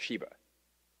than the Queen of Sheba?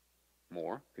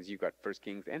 More, because you've got 1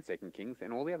 Kings and 2 Kings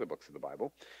and all the other books of the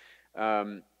Bible.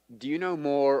 Do you know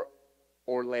more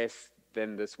or less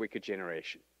than this wicked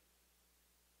generation?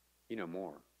 You know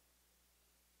more.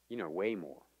 You know way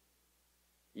more.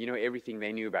 You know everything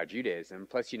they knew about Judaism,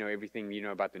 plus you know everything you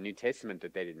know about the New Testament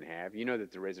that they didn't have. You know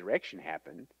that the resurrection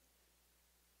happened.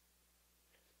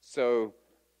 So,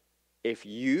 if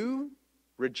you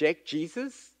reject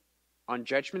Jesus on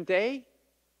Judgment Day,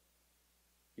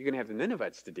 you're going to have the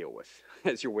Ninevites to deal with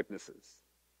as your witnesses.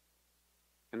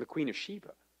 And the Queen of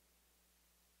Sheba.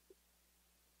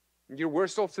 You're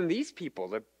worse off than these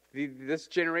people, this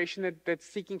generation that's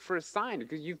seeking for a sign,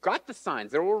 because you've got the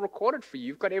signs. They're all recorded for you.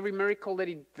 You've got every miracle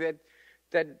that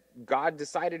that God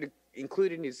decided to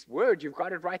include in his word. You've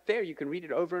got it right there. You can read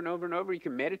it over and over and over. You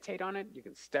can meditate on it. You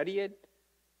can study it.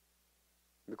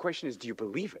 The question is, do you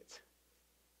believe it?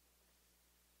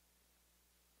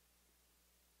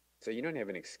 So you don't have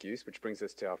an excuse, which brings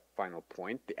us to our final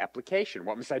point, the application.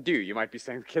 What must I do? You might be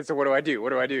saying, okay, so what do I do?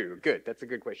 What do I do? Good, that's a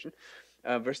good question.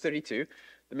 Verse 32,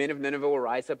 the men of Nineveh will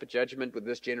rise up at judgment with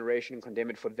this generation and condemn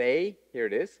it, for they, here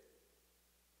it is,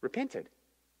 repented.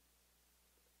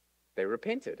 They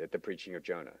repented at the preaching of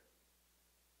Jonah.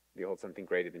 Behold, something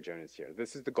greater than Jonah is here.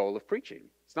 This is the goal of preaching.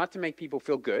 It's not to make people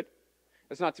feel good.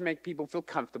 It's not to make people feel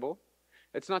comfortable.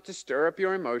 It's not to stir up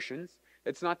your emotions.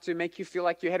 It's not to make you feel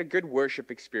like you had a good worship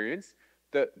experience.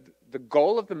 The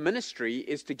goal of the ministry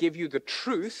is to give you the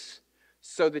truth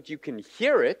so that you can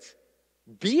hear it,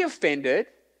 be offended,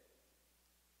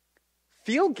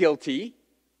 feel guilty.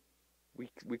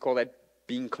 We call that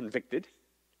being convicted.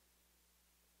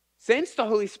 Sense the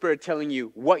Holy Spirit telling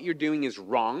you what you're doing is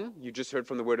wrong. You just heard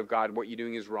from the Word of God what you're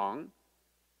doing is wrong.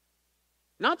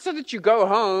 Not so that you go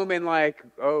home and like,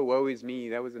 oh, woe is me.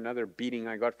 That was another beating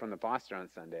I got from the pastor on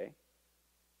Sunday.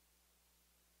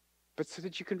 But so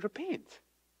that you can repent.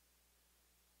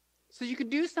 So you can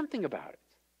do something about it.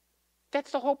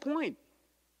 That's the whole point.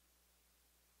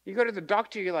 You go to the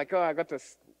doctor, you're like, oh, I got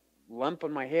this lump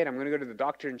on my head. I'm going to go to the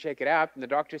doctor and check it out. And the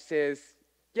doctor says,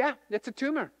 yeah, it's a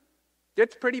tumor.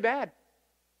 It's pretty bad.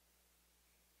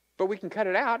 But we can cut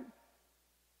it out.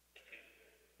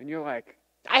 And you're like,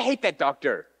 I hate that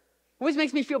doctor. Always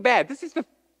makes me feel bad. This is the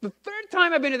third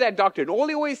time I've been to that doctor. And all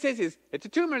he always says is, it's a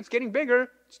tumor. It's getting bigger.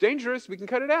 It's dangerous. We can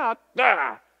cut it out.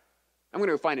 I'm going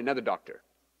to go find another doctor.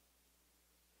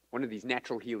 One of these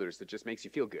natural healers that just makes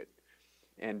you feel good.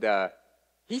 And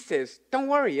he says, don't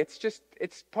worry.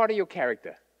 It's part of your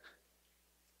character.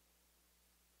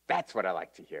 That's what I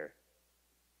like to hear.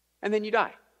 And then you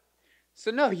die.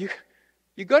 So no, you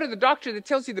go to the doctor that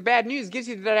tells you the bad news, gives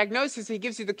you the diagnosis, he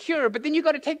gives you the cure, but then you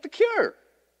got to take the cure.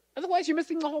 Otherwise, you're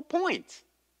missing the whole point.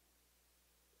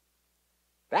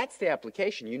 That's the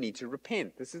application. You need to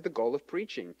repent. This is the goal of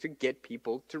preaching, to get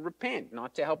people to repent,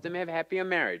 not to help them have happier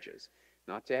marriages,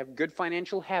 not to have good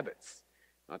financial habits,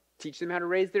 not to teach them how to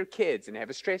raise their kids and have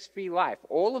a stress-free life.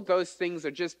 All of those things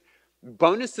are just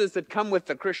bonuses that come with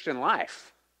the Christian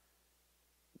life.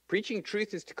 Preaching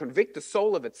truth is to convict the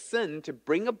soul of its sin, to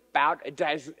bring about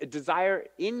a desire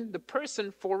in the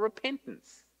person for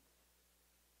repentance.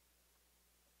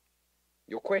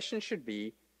 Your question should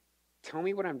be, tell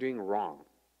me what I'm doing wrong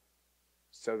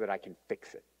so that I can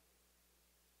fix it.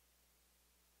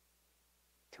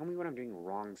 Tell me what I'm doing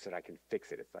wrong so that I can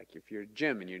fix it. It's like if you're at a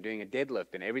gym and you're doing a deadlift,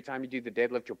 and every time you do the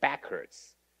deadlift, your back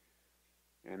hurts.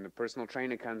 And the personal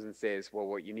trainer comes and says, well,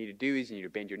 what you need to do is you need to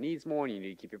bend your knees more and you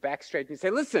need to keep your back straight. And you say,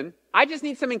 listen, I just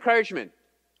need some encouragement.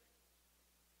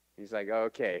 He's like,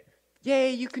 okay.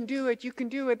 Yay, you can do it. You can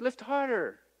do it. Lift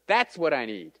harder. That's what I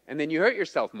need. And then you hurt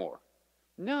yourself more.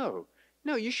 No,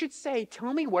 you should say,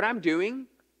 tell me what I'm doing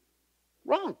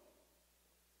wrong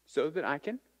so that I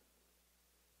can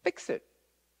fix it.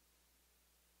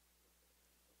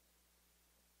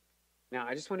 Now,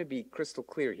 I just want to be crystal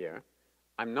clear here.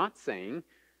 I'm not saying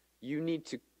you need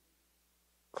to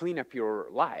clean up your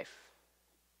life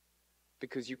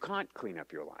because you can't clean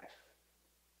up your life.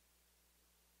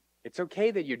 It's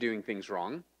okay that you're doing things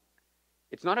wrong.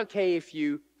 It's not okay if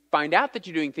you find out that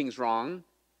you're doing things wrong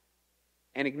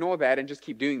and ignore that and just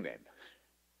keep doing them.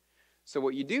 So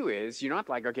what you do is, you're not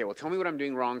like, okay, well, tell me what I'm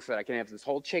doing wrong so that I can have this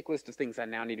whole checklist of things I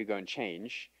now need to go and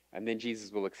change, and then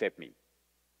Jesus will accept me.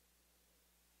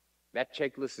 That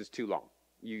checklist is too long.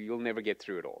 You'll never get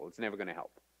through it all. It's never going to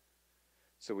help.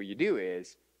 So what you do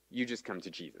is, you just come to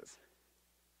Jesus.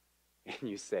 And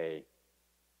you say,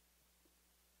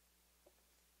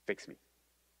 fix me.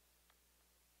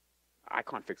 I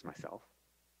can't fix myself.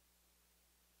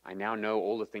 I now know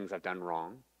all the things I've done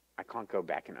wrong. I can't go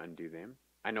back and undo them.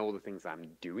 I know all the things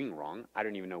I'm doing wrong. I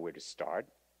don't even know where to start.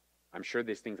 I'm sure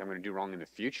there's things I'm going to do wrong in the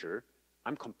future.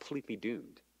 I'm completely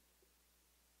doomed.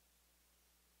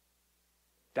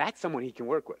 That's someone he can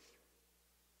work with.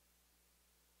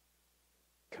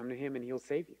 Come to him and he'll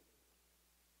save you.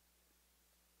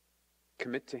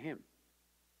 Commit to him.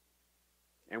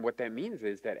 And what that means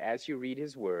is that as you read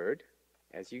his word,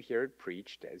 as you hear it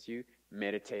preached, as you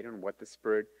meditate on what the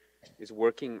Spirit is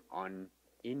working on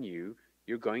in you,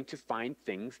 you're going to find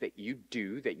things that you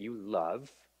do, that you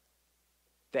love,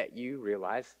 that you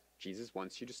realize Jesus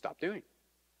wants you to stop doing.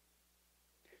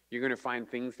 You're going to find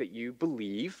things that you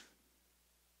believe,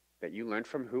 that you learned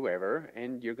from whoever,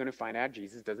 and you're going to find out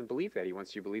Jesus doesn't believe that. He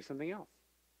wants you to believe something else.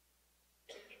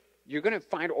 You're going to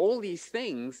find all these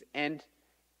things, and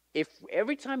if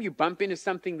every time you bump into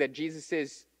something that Jesus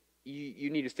says you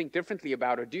need to think differently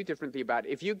about or do differently about,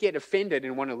 if you get offended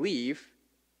and want to leave,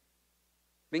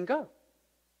 then go.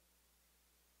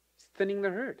 It's thinning the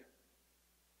herd.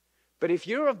 But if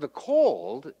you're of the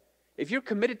called, if you're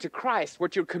committed to Christ,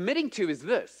 what you're committing to is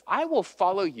this: I will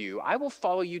follow you. I will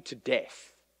follow you to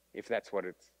death, if that's what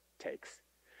it takes.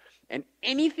 And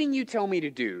anything you tell me to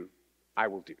do, I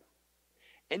will do.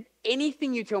 And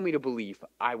anything you tell me to believe,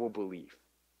 I will believe.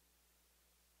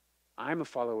 I'm a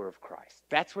follower of Christ.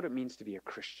 That's what it means to be a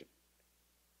Christian.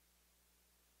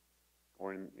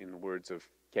 Or in the words of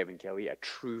Kevin Kelly, a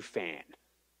true fan.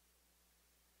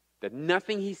 That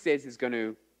nothing he says is going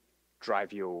to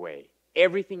drive you away.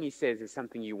 Everything he says is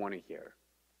something you want to hear.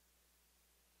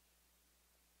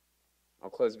 I'll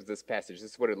close with this passage.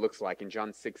 This is what it looks like in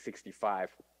John 6:65.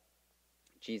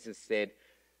 Jesus said,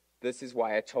 "This is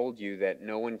why I told you that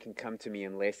no one can come to me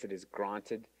unless it is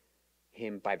granted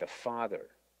him by the Father."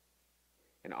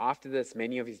 And after this,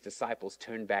 many of his disciples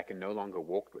turned back and no longer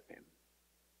walked with him.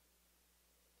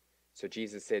 So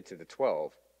Jesus said to the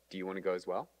 12, "Do you want to go as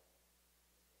well?"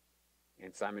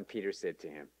 And Simon Peter said to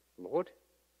him, "Lord,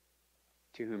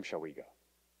 to whom shall we go?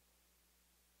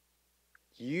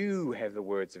 You have the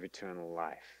words of eternal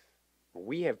life.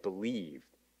 We have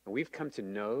believed, and we've come to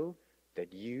know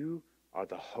that you are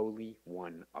the Holy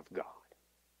One of God."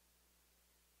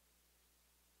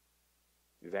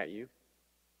 Is that you?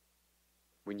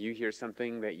 When you hear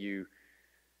something that you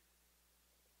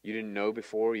didn't know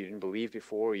before, you didn't believe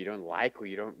before, you don't like, or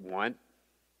you don't want,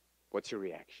 what's your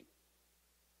reaction?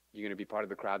 You're going to be part of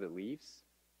the crowd that leaves?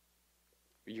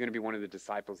 Or are you going to be one of the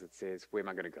disciples that says, "Where am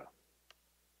I going to go?"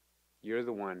 You're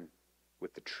the one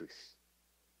with the truth.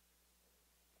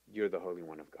 You're the Holy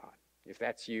One of God. If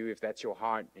that's you, if that's your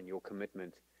heart and your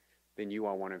commitment, then you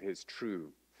are one of his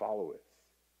true followers.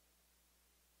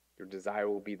 Your desire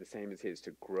will be the same as his,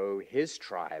 to grow his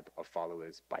tribe of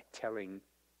followers by telling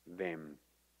them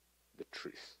the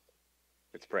truth.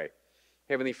 Let's pray.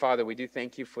 Heavenly Father, we do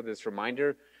thank you for this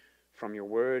reminder from your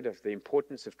word of the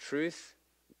importance of truth,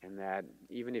 and that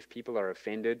even if people are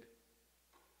offended,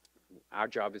 our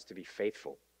job is to be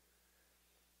faithful.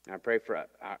 And I pray for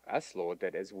us, Lord,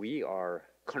 that as we are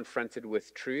confronted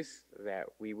with truth, that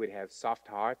we would have soft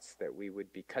hearts, that we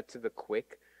would be cut to the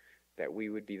quick, that we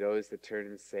would be those that turn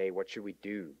and say, "What should we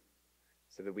do?"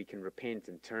 so that we can repent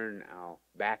and turn our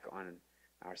back on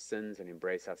our sins and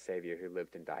embrace our Savior who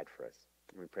lived and died for us.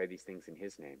 And we pray these things in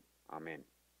his name. Amen.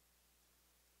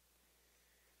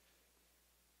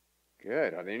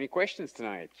 Good. Are there any questions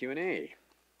tonight? Q&A.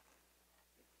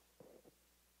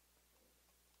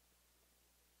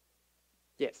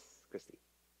 Yes, Christy.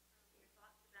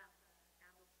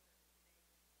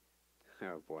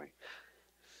 Oh, boy.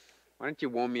 Why don't you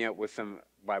warm me up with some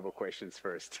Bible questions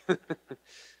first?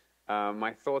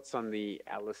 My thoughts on the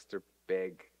Alistair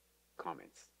Begg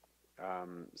comments.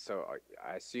 So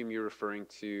I assume you're referring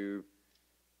to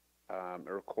a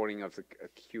recording of a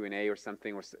Q&A or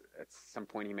something, or at some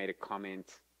point he made a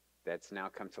comment that's now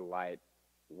come to light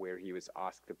where he was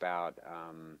asked about,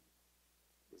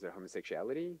 was it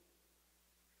homosexuality?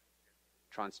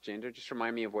 Transgender? Just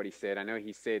remind me of what he said. I know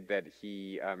he said that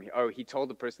he told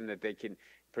the person that they can,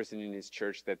 person in his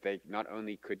church, that they not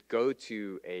only could go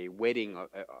to a wedding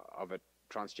of a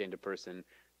transgender person,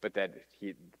 but that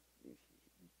he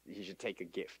should take a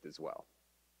gift as well.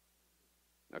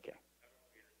 Okay.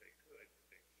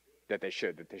 That they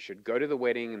should go to the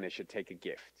wedding and they should take a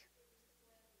gift.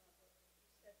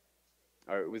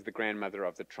 Or it was the grandmother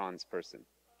of the trans person.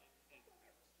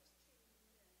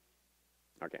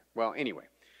 Okay, well, anyway,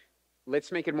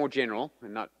 let's make it more general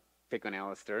and not pick on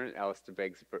Alistair. Alistair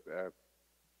Begg's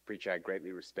preacher I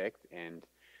greatly respect. And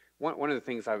one of the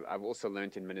things I've also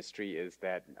learned in ministry is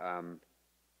that,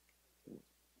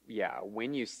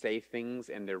 when you say things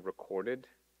and they're recorded,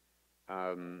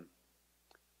 and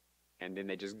then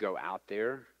they just go out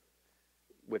there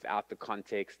without the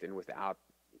context and without,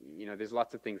 there's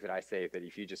lots of things that I say that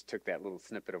if you just took that little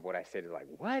snippet of what I said, it's like,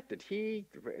 what did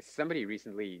somebody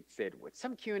recently said, with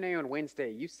some Q&A on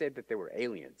Wednesday, you said that there were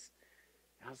aliens.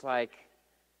 And I was like,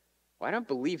 well, I don't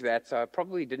believe that, so I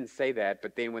probably didn't say that.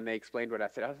 But then when they explained what I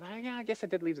said, I was like, yeah, I guess I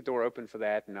did leave the door open for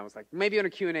that. And I was like, maybe on a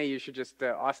Q&A you should just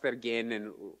ask that again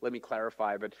and let me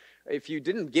clarify. But if you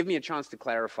didn't give me a chance to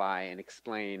clarify and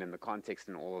explain and the context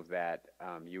and all of that,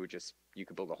 you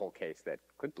could build a whole case that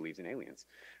Clint believes in aliens.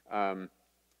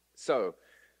 So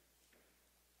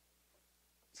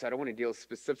I don't want to deal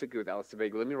specifically with Alistair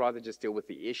Begg. Let me rather just deal with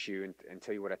the issue and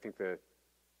tell you what I think a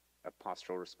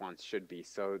pastoral response should be.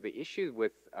 So the issue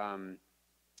with,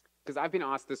 because I've been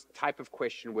asked this type of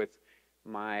question with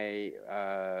my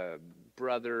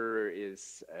brother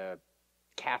is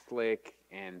Catholic,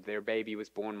 and their baby was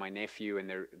born, my nephew, and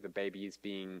the baby is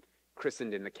being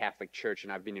christened in the Catholic Church,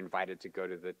 and I've been invited to go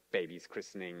to the baby's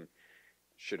christening.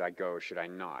 Should I go or should I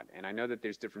not? And I know that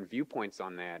there's different viewpoints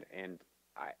on that, and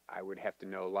I would have to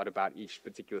know a lot about each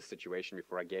particular situation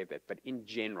before I gave that. But in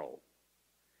general,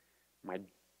 my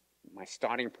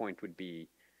starting point would be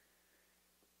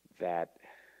that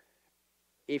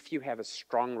if you have a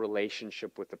strong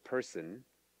relationship with a person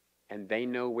and they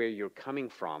know where you're coming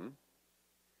from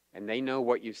and they know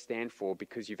what you stand for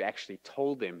because you've actually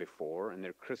told them before and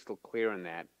they're crystal clear on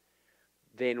that,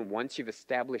 then once you've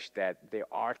established that, there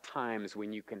are times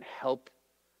when you can help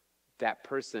that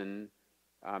person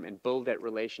and build that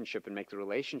relationship and make the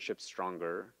relationship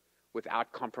stronger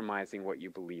without compromising what you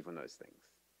believe in those things.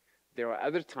 There are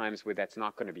other times where that's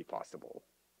not going to be possible,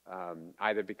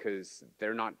 either because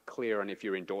they're not clear on if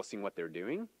you're endorsing what they're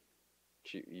doing,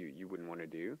 which you wouldn't want to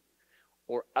do,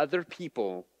 or other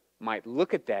people might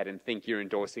look at that and think you're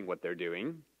endorsing what they're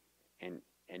doing, and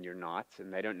you're not,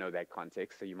 and they don't know that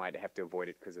context, so you might have to avoid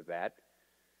it because of that.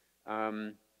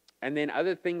 And then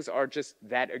other things are just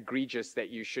that egregious that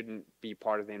you shouldn't be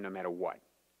part of them no matter what.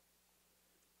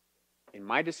 In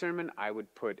my discernment, I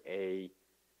would put a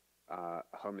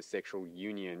homosexual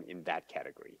union in that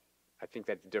category. I think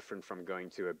that's different from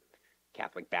going to a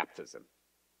Catholic baptism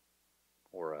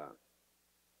or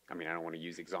I don't want to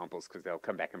use examples because they'll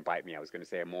come back and bite me. I was going to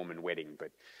say a Mormon wedding,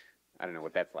 but I don't know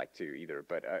what that's like too either.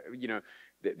 But,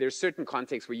 there's certain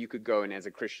contexts where you could go and as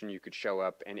a Christian you could show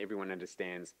up and everyone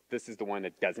understands this is the one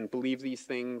that doesn't believe these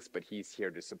things, but he's here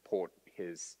to support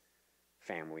his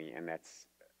family, and that's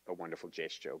a wonderful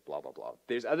gesture, blah, blah, blah.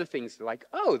 There's other things like,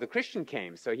 oh, the Christian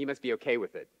came, so he must be okay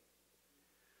with it.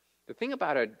 The thing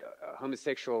about a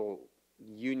homosexual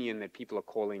union that people are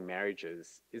calling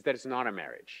marriages is that it's not a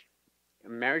marriage. A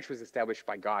marriage was established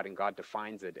by God, and God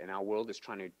defines it, and our world is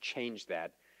trying to change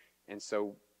that. And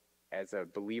so as a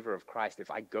believer of Christ, if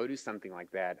I go to something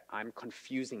like that, I'm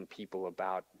confusing people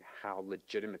about how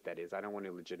legitimate that is. I don't want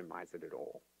to legitimize it at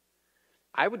all.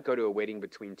 I would go to a wedding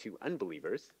between two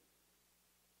unbelievers.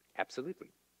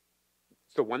 Absolutely.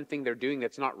 It's the one thing they're doing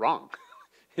that's not wrong,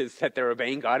 is that they're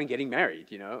obeying God and getting married,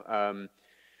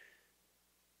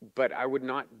 But I would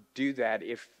not do that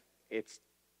if it's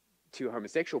two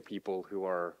homosexual people who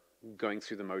are going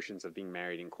through the motions of being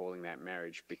married and calling that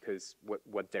marriage, because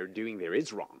what they're doing there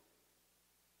is wrong.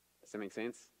 Does that make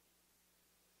sense?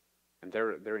 And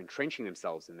they're entrenching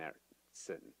themselves in that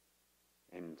sin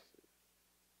and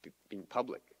being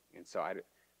public. And so I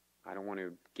don't want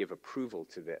to give approval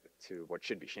to what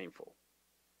should be shameful.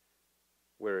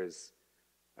 Whereas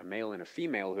a male and a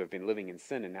female who have been living in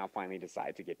sin and now finally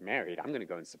decide to get married, I'm going to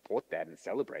go and support that and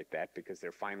celebrate that because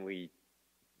they're finally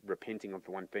repenting of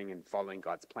the one thing and following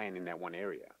God's plan in that one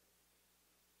area.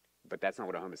 But that's not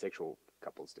what a homosexual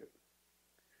couples do.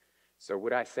 So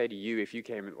would I say to you, if you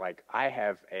came like, I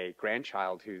have a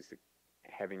grandchild who's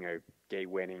having a gay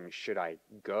wedding, should I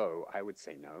go? I would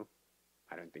say no.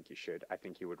 I don't think you should. I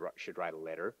think you should write a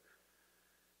letter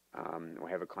or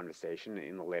have a conversation.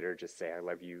 In the letter, just say, I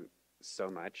love you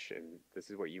so much, and this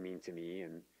is what you mean to me,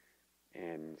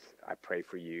 and I pray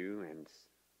for you, and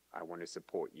I want to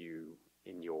support you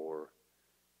in your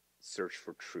search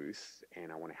for truth,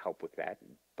 and I want to help with that,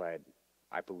 but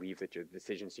I believe that your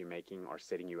decisions you're making are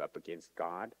setting you up against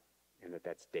God, and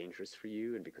that's dangerous for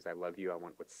you, and because I love you, I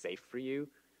want what's safe for you.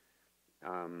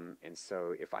 And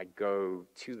so if I go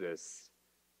to this,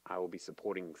 I will be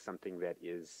supporting something that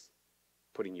is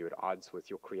putting you at odds with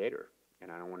your Creator,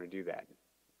 and I don't want to do that.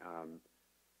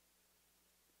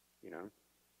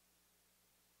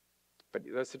 But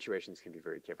those situations can be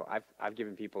very careful. I've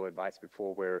given people advice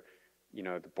before where,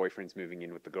 the boyfriend's moving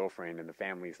in with the girlfriend, and the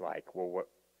family's like, well, what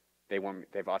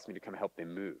they've asked me to come help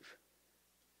them move.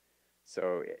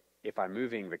 So if I'm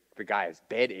moving the guy's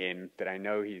bed in that I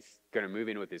know he's going to move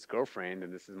in with his girlfriend,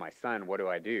 and this is my son, what do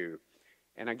I do?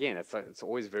 And again, it's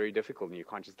always very difficult, and you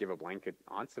can't just give a blanket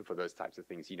answer for those types of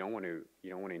things. You don't want to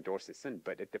endorse the sin,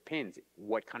 but it depends.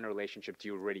 What kind of relationship do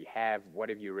you already have? What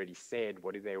have you already said?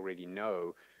 What do they already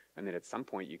know? And then at some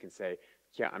point you can say,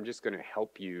 yeah, I'm just going to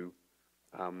help you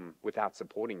without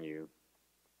supporting you.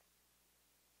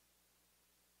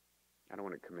 I don't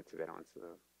want to commit to that answer,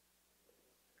 though.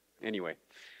 Anyway,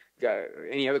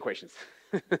 any other questions?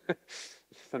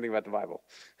 Something about the Bible.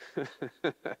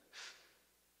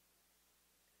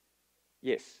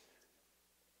 Yes.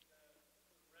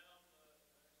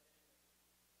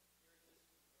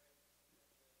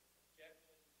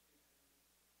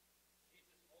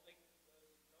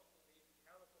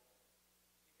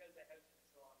 Because they have to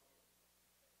draw near.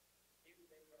 They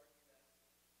would argue that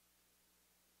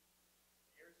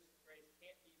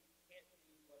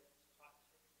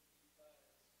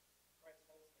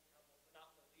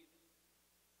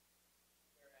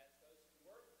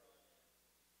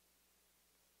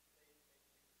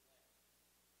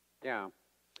Yeah.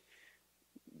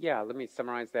 Yeah, let me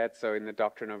summarize that. So, in the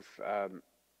doctrine of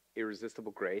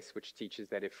irresistible grace, which teaches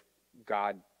that if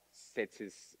God sets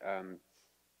his,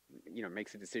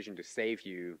 makes a decision to save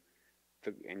you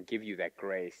and give you that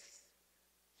grace,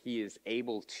 he is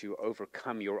able to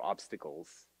overcome your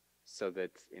obstacles so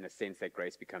that, in a sense, that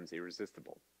grace becomes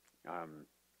irresistible. Um,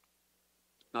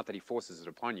 Not that he forces it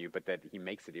upon you, but that he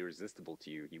makes it irresistible to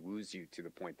you. He woos you to the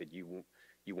point that you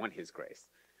want his grace,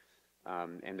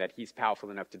 and that he's powerful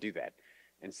enough to do that.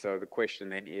 And so the question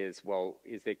then is, well,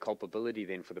 is there culpability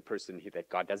then for the person that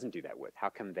God doesn't do that with? How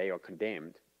come they are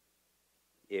condemned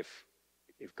if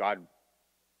God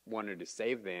wanted to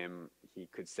save them, he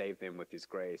could save them with his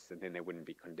grace, and then they wouldn't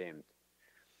be condemned?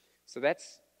 So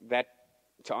that's that.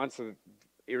 To answer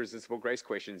irresistible grace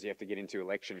questions, you have to get into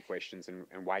election questions and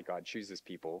why God chooses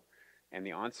people. And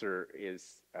the answer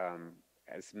is,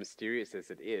 as mysterious as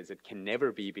it can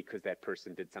never be because that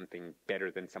person did something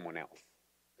better than someone else.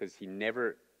 Because he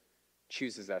never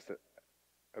chooses us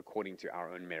according to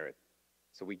our own merit.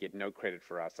 So we get no credit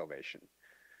for our salvation.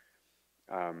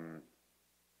 And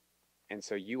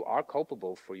so you are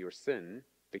culpable for your sin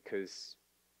because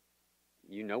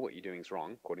you know what you're doing is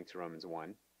wrong, according to Romans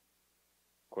 1.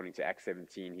 According to Acts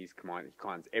 17, he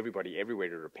commands everybody everywhere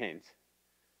to repent.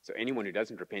 So anyone who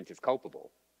doesn't repent is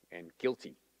culpable and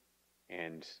guilty.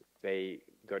 And they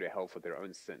go to hell for their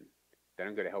own sin. They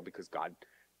don't go to hell because God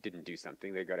didn't do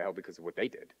something. They go to hell because of what they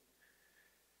did.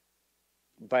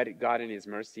 But God in his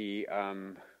mercy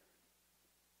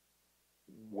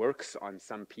works on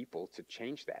some people to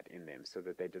change that in them so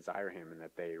that they desire him and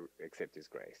that they accept his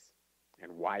grace.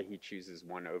 And why he chooses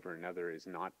one over another is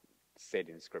not said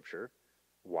in Scripture.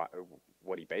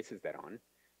 What he bases that on,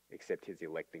 except his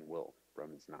electing will,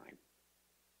 Romans 9.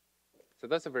 So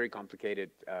those are very complicated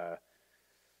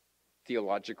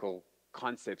theological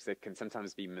concepts that can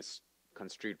sometimes be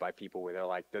misconstrued by people where they're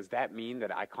like, does that mean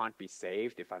that I can't be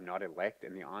saved if I'm not elect?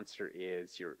 And the answer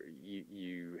is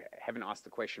you haven't asked the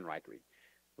question rightly.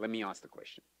 Let me ask the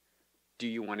question. Do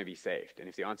you want to be saved? And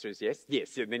if the answer is yes,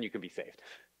 then you can be saved.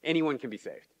 Anyone can be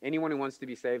saved. Anyone who wants to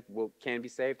be saved can be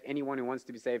saved. Anyone who wants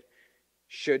to be saved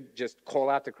should just call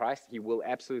out to Christ. He will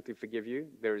absolutely forgive you.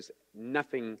 There's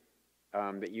nothing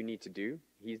that you need to do.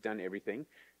 He's done everything.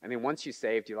 And then once you're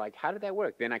saved, you're like, how did that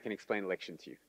work? Then I can explain election to you.